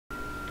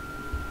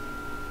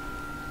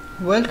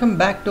Welcome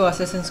back to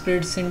Assassin's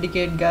Creed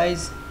Syndicate,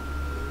 guys,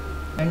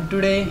 and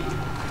today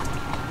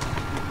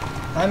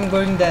I'm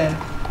going there,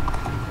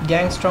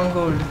 gang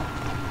Stronghold.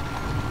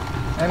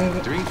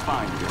 Doing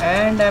fine, girl.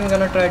 And I'm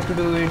gonna try to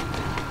do it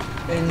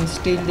in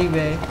stealthy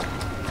way,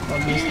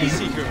 obviously.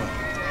 Easy, girl.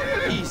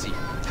 Easy.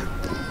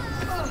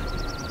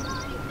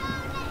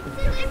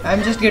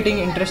 I'm just getting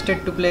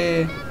interested to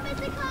play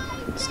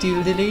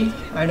stealthily.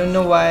 I don't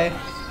know why.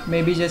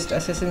 Maybe just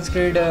Assassin's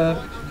Creed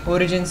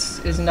Origins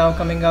is now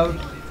coming out.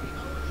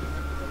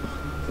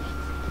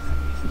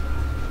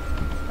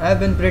 I've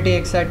been pretty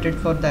excited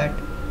for that.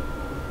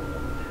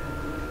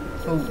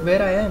 Oh,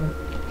 where I am?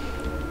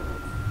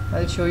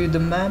 I'll show you the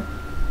map.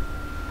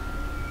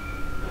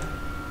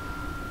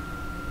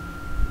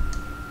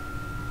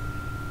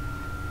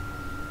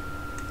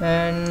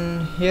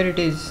 And here it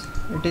is.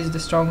 It is the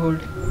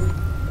Stronghold.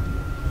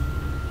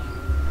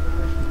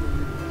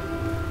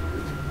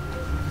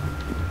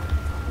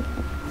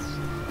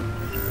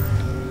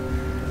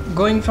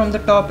 Going from the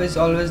top is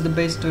always the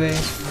best way.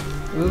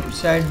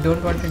 Oops, I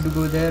don't want it to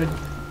go there.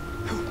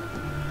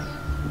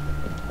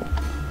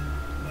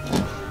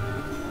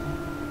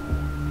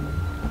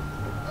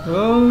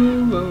 Whoa,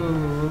 whoa,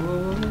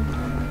 whoa, whoa.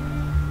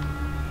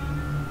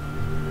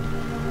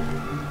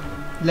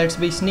 Let's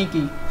be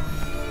sneaky.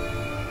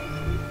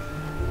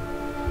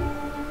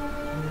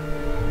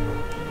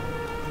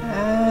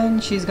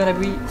 And she's gonna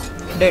be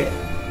dead.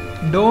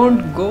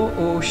 Don't go.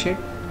 Oh shit.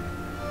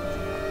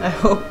 I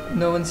hope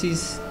no one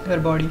sees her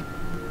body.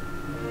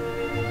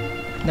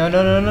 No,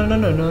 no, no, no, no,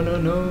 no, no, no,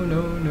 no,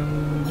 no, no.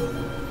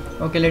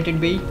 Okay, let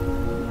it be.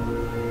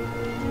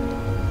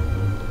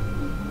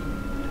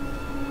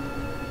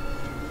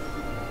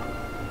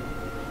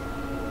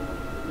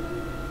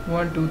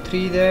 One, two,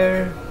 three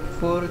there.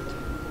 Fourth,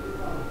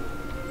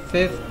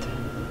 fifth.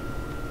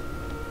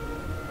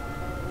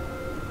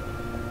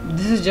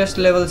 This is just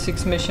level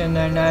 6 mission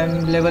and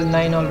I'm level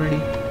 9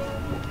 already.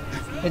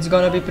 It's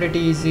gonna be pretty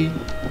easy.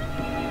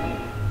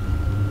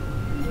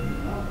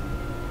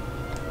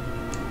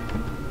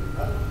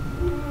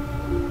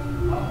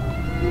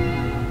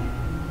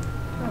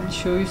 I'll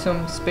show you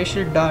some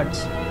special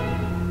darts.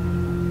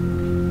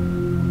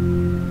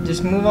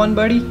 Just move on,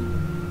 buddy.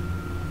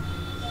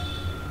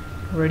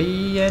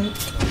 Ready and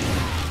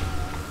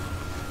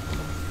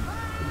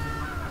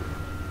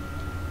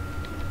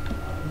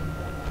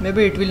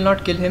maybe it will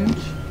not kill him.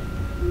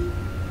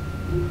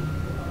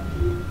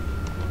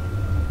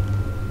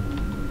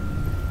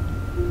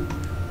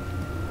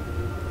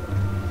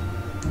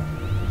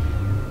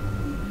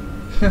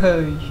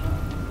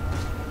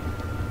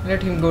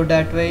 Let him go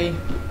that way.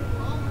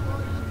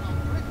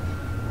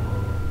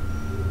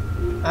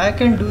 I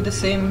can do the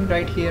same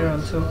right here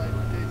also.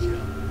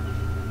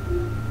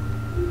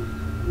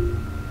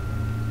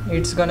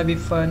 It's gonna be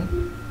fun.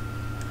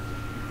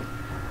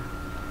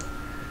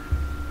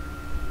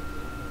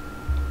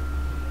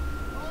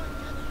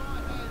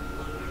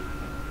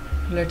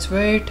 Let's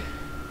wait.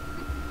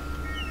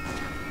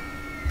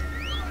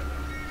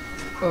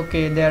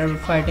 Okay, they are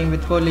fighting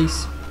with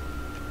police.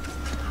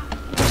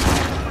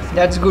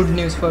 That's good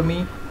news for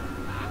me.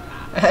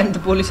 And the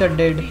police are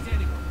dead.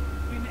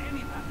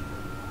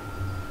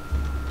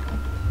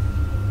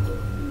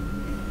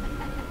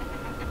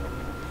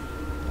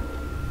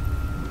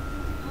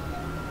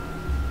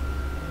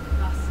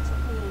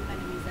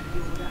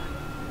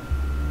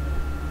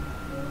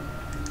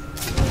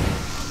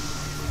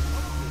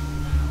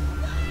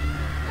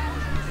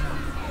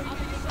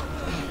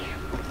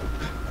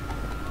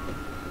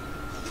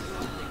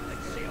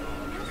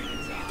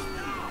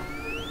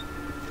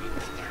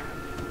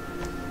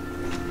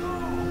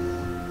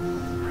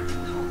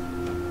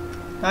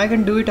 I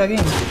can do it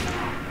again.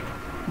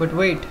 But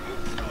wait.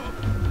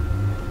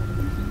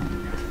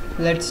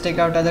 Let's take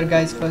out other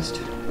guys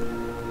first.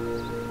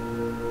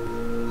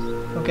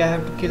 Okay, I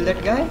have to kill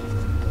that guy.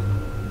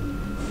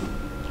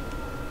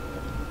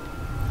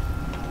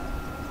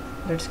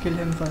 Let's kill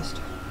him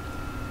first.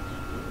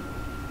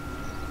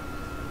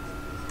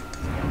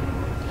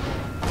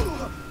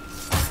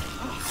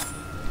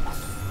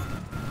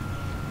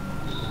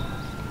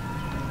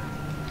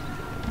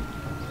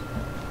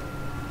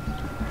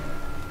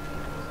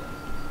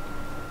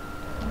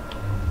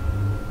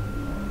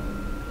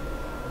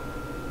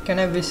 Can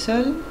I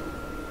whistle?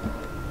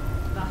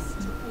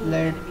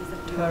 Let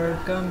her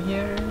come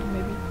here,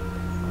 maybe.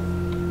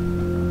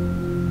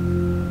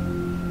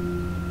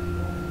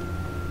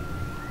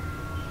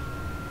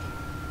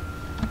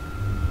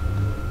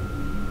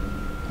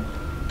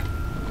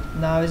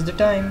 Now is the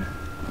time.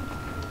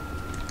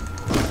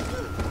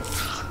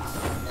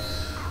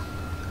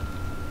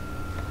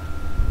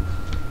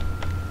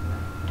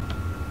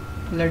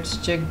 Let's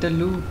check the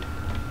loot.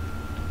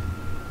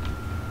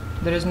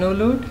 There is no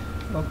loot?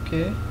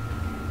 Okay.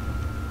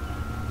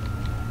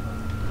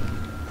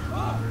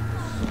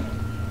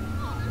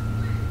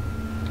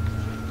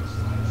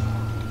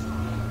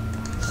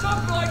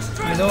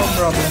 No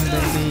problem,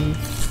 baby.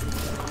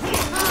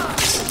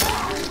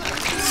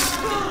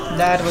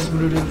 That was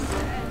brutal.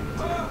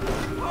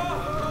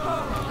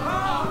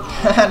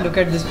 Look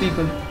at these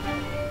people.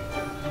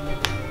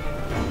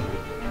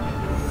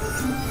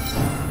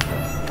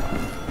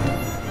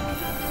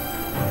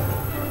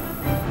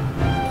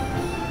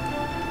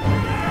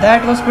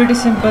 That was pretty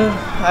simple.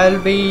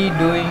 I'll be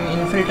doing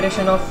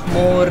infiltration of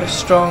more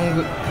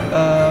strongholds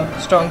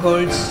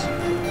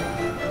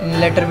in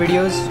later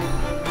videos.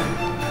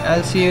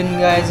 I'll see you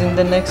guys in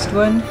the next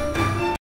one.